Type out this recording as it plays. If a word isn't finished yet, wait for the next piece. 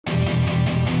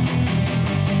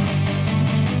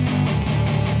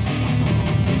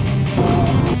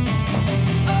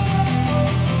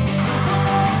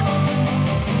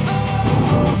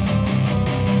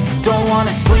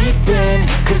wanna sleep in,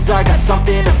 cause I got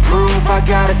something to prove. I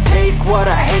gotta take what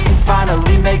I hate and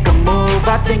finally make a move.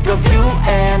 I think of you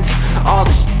and all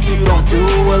the shit you don't do.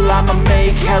 Well, I'ma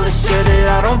make hella sure that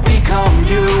I don't become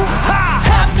you. I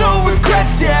have no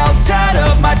regrets, yeah, I'll tie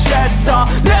up my chest. I'll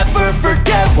never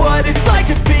forget what it's like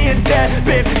to be in debt.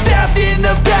 Been stabbed in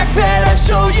the back bed, I'll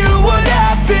show you what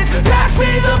happens. Pass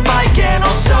me the mic and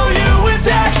I'll show you with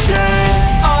action.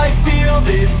 I feel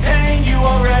this pain, you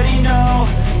already know.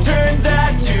 Turn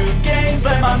that to gains,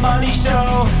 let my money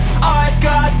show. I've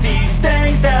got these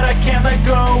things that I can't let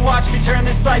go. Watch me turn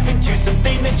this life into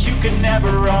something that you can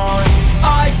never own.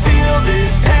 I feel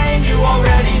this pain, you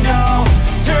already know.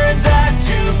 Turn that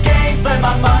to gains, let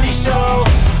my money show.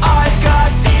 I've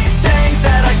got these things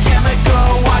that I can't let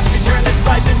go. Watch me turn this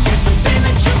life into something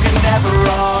that you can never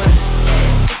own.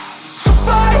 So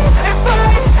fight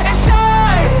and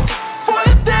die for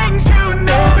the things you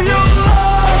know you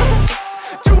love.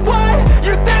 Do what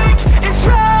you think is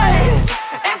right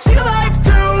and see life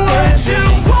do what you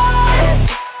want.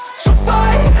 So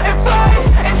fight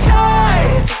and die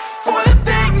for the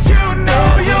things you know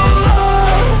you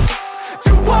love.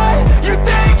 Do what you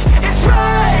think is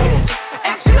right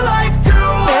and see life do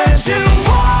what you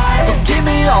want. So give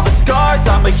me all the scars,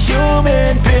 I'm a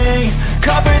human being.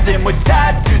 Cover them with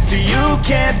tattoos so you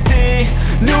can't see.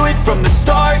 Knew it from the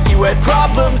start, you had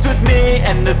problems with me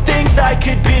and the things I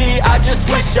could be, I just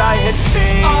wish I had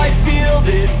seen. I feel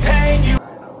this pain, you.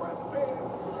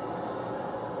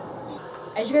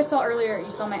 As you guys saw earlier,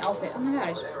 you saw my outfit. Oh my god,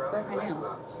 I just broke my nail.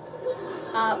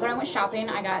 When I went shopping,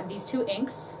 I got these two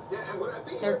inks.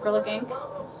 They're acrylic ink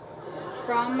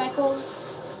from Michael's.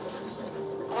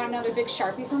 I got another big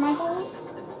Sharpie from Michael's.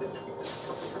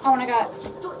 Oh, and I got...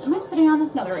 Am I sitting on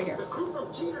this? No, they're right here.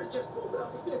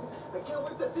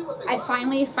 I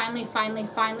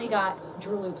finally got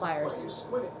Drulu pliers.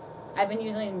 I've been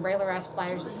using regular ass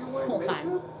pliers this whole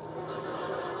time.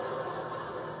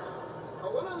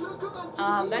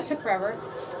 That took forever.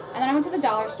 And then I went to the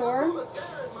dollar store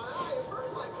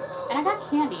and I got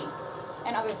candy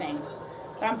and other things.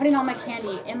 But I'm putting all my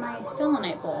candy in my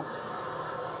selenite bowl.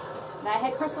 That I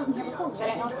had crystals in here before because I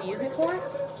didn't know what to use it for.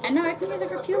 And now I can use it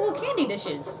for cute little candy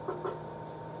dishes.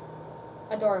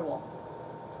 Adorable.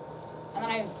 And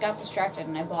then I got distracted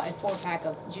and I bought a 4-pack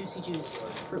of Juicy Juice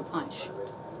fruit punch.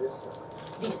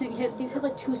 These had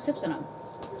like 2 sips in them.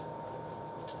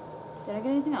 Did I get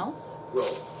anything else?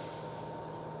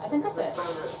 I think that's it.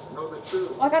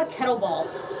 Oh, I got a kettlebell.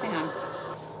 Hang on.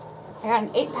 I got an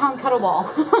 8-pound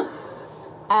kettlebell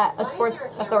at a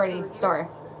Sports Authority store.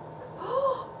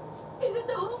 Is it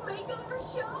the whole makeover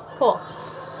show? Cool.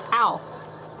 Ow.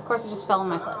 Of course, it just fell on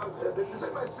my foot.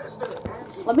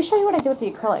 Let me show you what I did with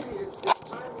the acrylic.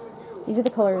 These are the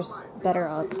colors better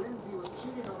up.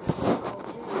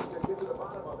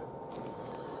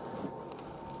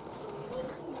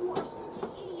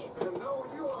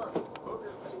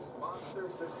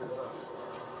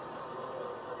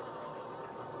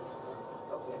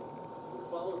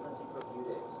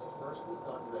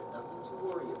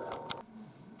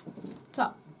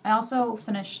 So, I also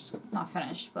not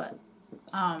finished, but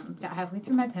got halfway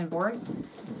through my pin board.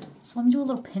 So let me do a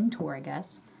little pin tour, I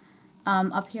guess.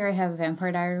 Up here I have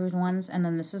Vampire Diaries ones, and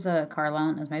then this is a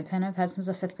Carlone as my pin I've had since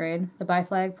the 5th grade. The Bi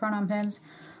Flag pronoun pins,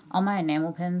 all my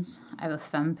enamel pins. I have a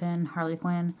Femme pin, Harley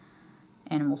Quinn,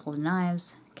 Animals Holding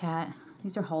Knives, Cat.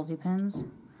 These are Halsey pins.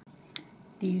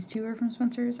 These 2 are from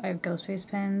Spencer's. I have Ghostface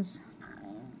pins.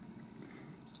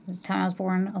 This is the time I was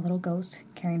born, a little ghost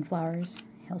carrying flowers.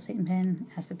 Hail Satan pin,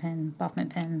 Acid pin, Baphomet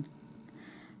pin,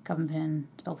 Coven pin,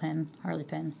 Spell pin, Harley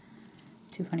pin,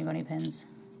 2 Funny Bunny pins,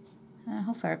 and a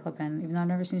Hellfire Club pin. Even though I've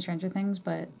never seen Stranger Things,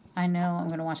 but I know I'm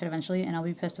going to watch it eventually, and I'll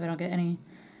be pissed if I don't get any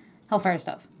Hellfire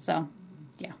stuff. So,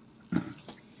 yeah.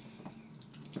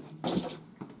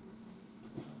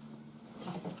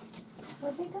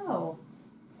 Where'd they go?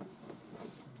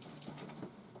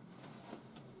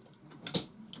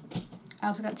 I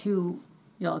also got 2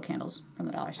 yellow candles from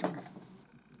the dollar store.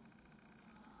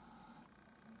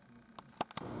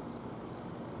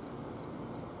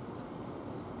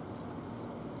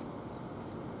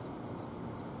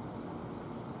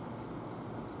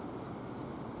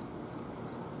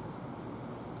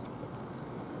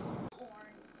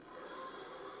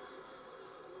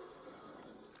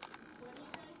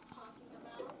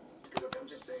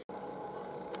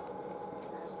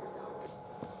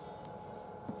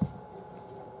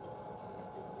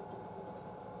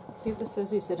 I think this is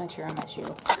the signature on my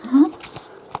shoe.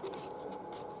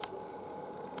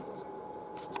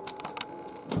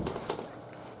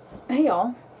 Hey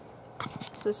y'all.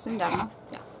 Is this thing down now?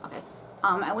 Yeah, okay.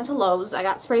 I went to Lowe's. I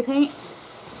got spray paint.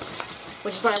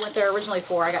 which is what I went there originally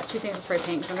for. I got 2 things of spray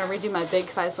paint, so I'm going to redo my big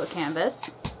 5-foot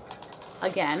canvas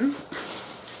again.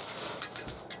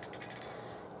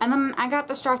 And then I got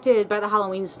distracted by the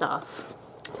Halloween stuff.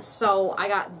 So I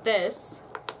got this.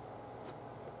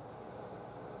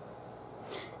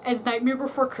 It's Nightmare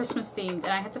Before Christmas themed, and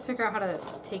I have to figure out how to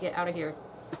take it out of here.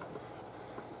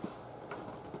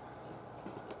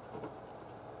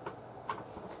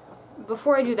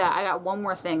 Before I do that, I got one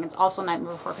more thing. It's also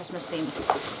Nightmare Before Christmas themed.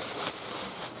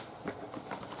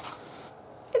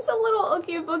 It's a little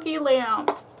Oogie Boogie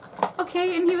lamp.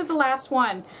 Okay, and he was the last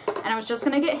one. And I was just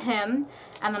gonna get him,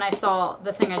 and then I saw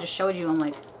the thing I just showed you. I'm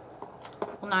like,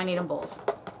 well, now I need them both.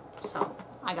 So,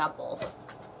 I got both.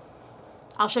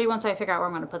 I'll show you once I figure out where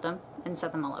I'm gonna put them and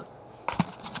set them all up.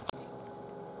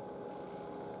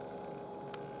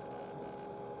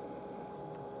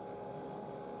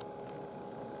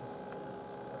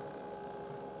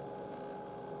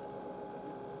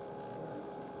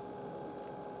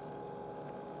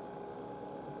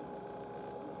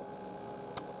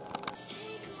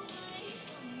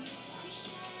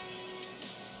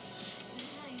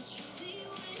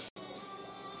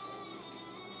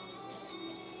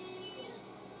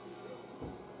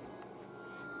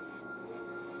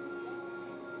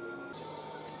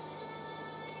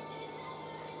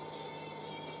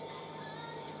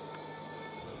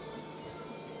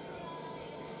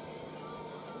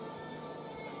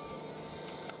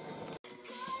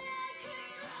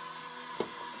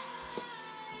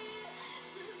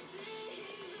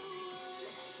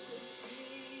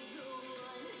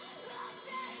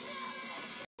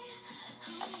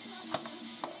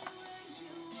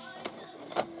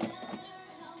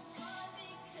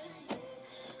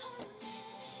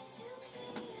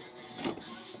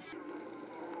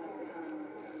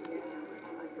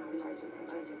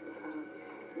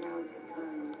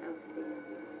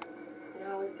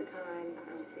 Now is the time,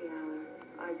 else the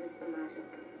hour. Ours is the magic.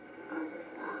 Ours is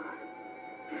the power.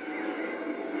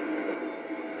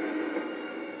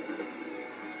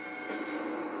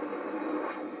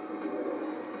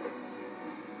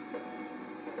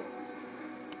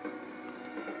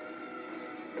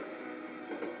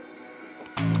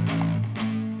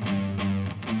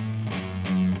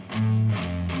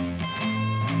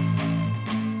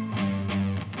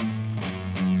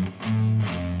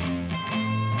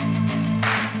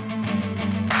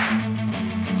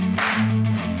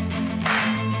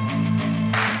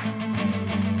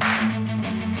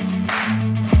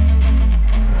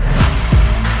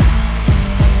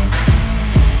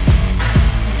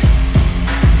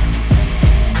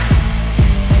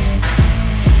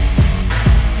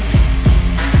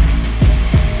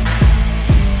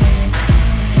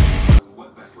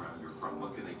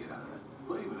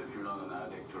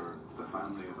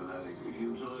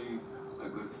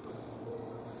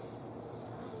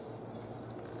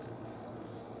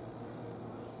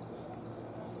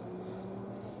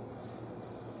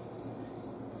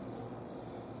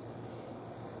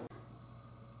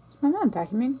 My mom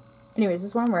vacuuming. Anyways, this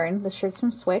is what I'm wearing. This shirt's from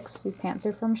Swix. These pants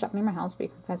are from Shop Near My House, but you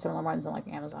can find similar ones on like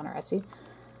Amazon or Etsy.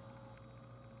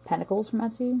 Pentacles from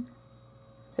Etsy.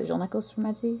 Sigil necklace from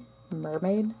Etsy.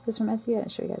 Mermaid is from Etsy. I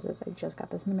didn't show you guys this. I just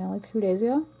got this in the mail like 2 days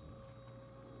ago.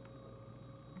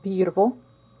 Beautiful.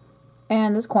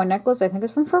 And this coin necklace, I think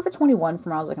is from Forever 21 from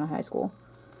when I was like in high school.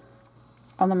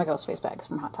 And then my ghost face bag is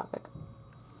from Hot Topic.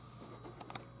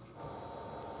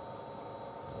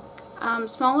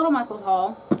 Small little Michael's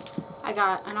haul. I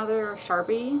got another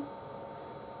Sharpie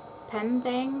pen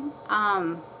thing.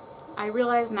 I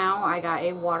realize now I got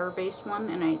a water-based one,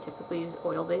 and I typically use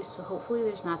oil-based, so hopefully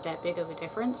there's not that big of a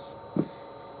difference.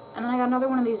 And then I got another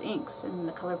one of these inks in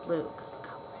the color blue, because look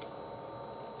how pretty.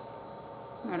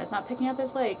 And it's not picking up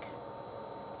as, like,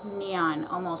 neon,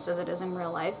 almost, as it is in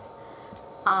real life.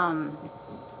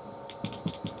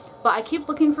 But I keep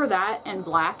looking for that in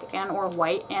black and or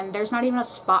white, and there's not even a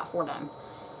spot for them.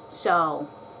 So,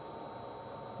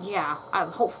 yeah,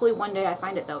 hopefully one day I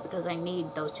find it, though, because I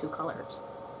need those 2 colors.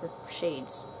 Or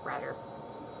shades, rather.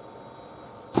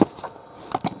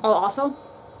 Oh, also,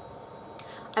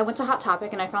 I went to Hot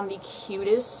Topic and I found the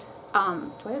cutest, do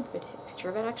I have a picture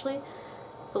of it, actually?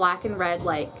 Black and red,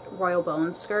 like, Royal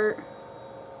Bones skirt.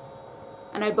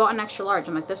 And I bought an extra large.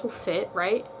 I'm like, this will fit,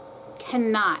 right?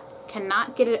 Cannot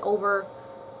get it over,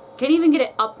 can't even get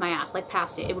it up my ass, like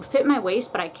past it. It would fit my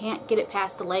waist, but I can't get it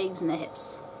past the legs and the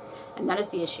hips. And that is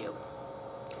the issue.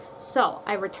 So,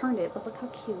 I returned it, but look how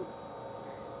cute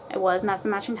it was, and that's the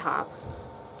matching top.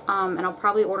 And I'll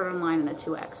probably order it online in a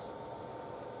 2X. It's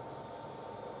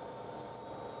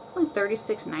only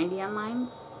 $36.90 online.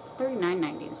 It's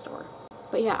 $39.90 in store.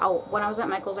 But yeah, when I was at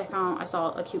Michael's, I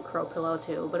saw a cute crow pillow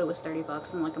too, but it was 30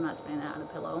 bucks. I'm like, I'm not spending that on a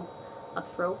pillow. A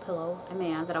throw pillow, I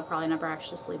may add, that I'll probably never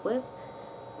actually sleep with.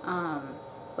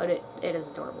 But it is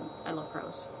adorable. I love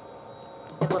crows.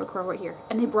 They have a little crow right here.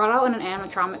 And they brought out an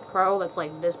animatronic crow that's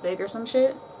like this big or some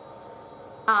shit.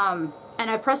 And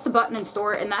I pressed the button in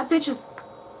store, and that bitch is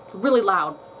really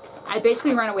loud. I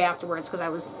basically ran away afterwards because I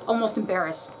was almost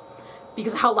embarrassed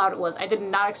because of how loud it was. I did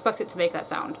not expect it to make that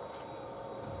sound.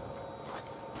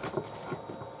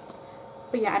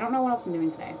 But yeah, I don't know what else I'm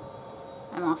doing today.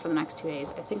 I'm off for the next 2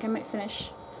 days. I think I might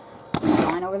finish the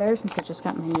line over there since I just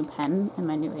got my new pen and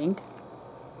my new ink.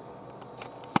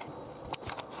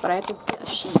 But I had to get a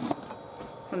sheet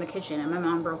from the kitchen, and my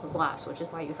mom broke a glass, which is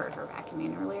why you heard her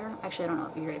vacuuming earlier. Actually, I don't know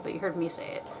if you heard it, but you heard me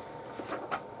say it.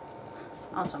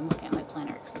 Also, I'm looking at my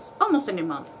planner because it's almost a new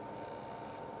month,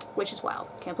 which is wild.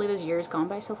 Can't believe this year has gone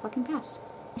by so fucking fast.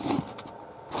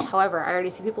 However, I already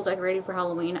see people decorating for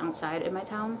Halloween outside in my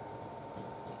town.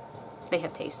 They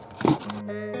have taste.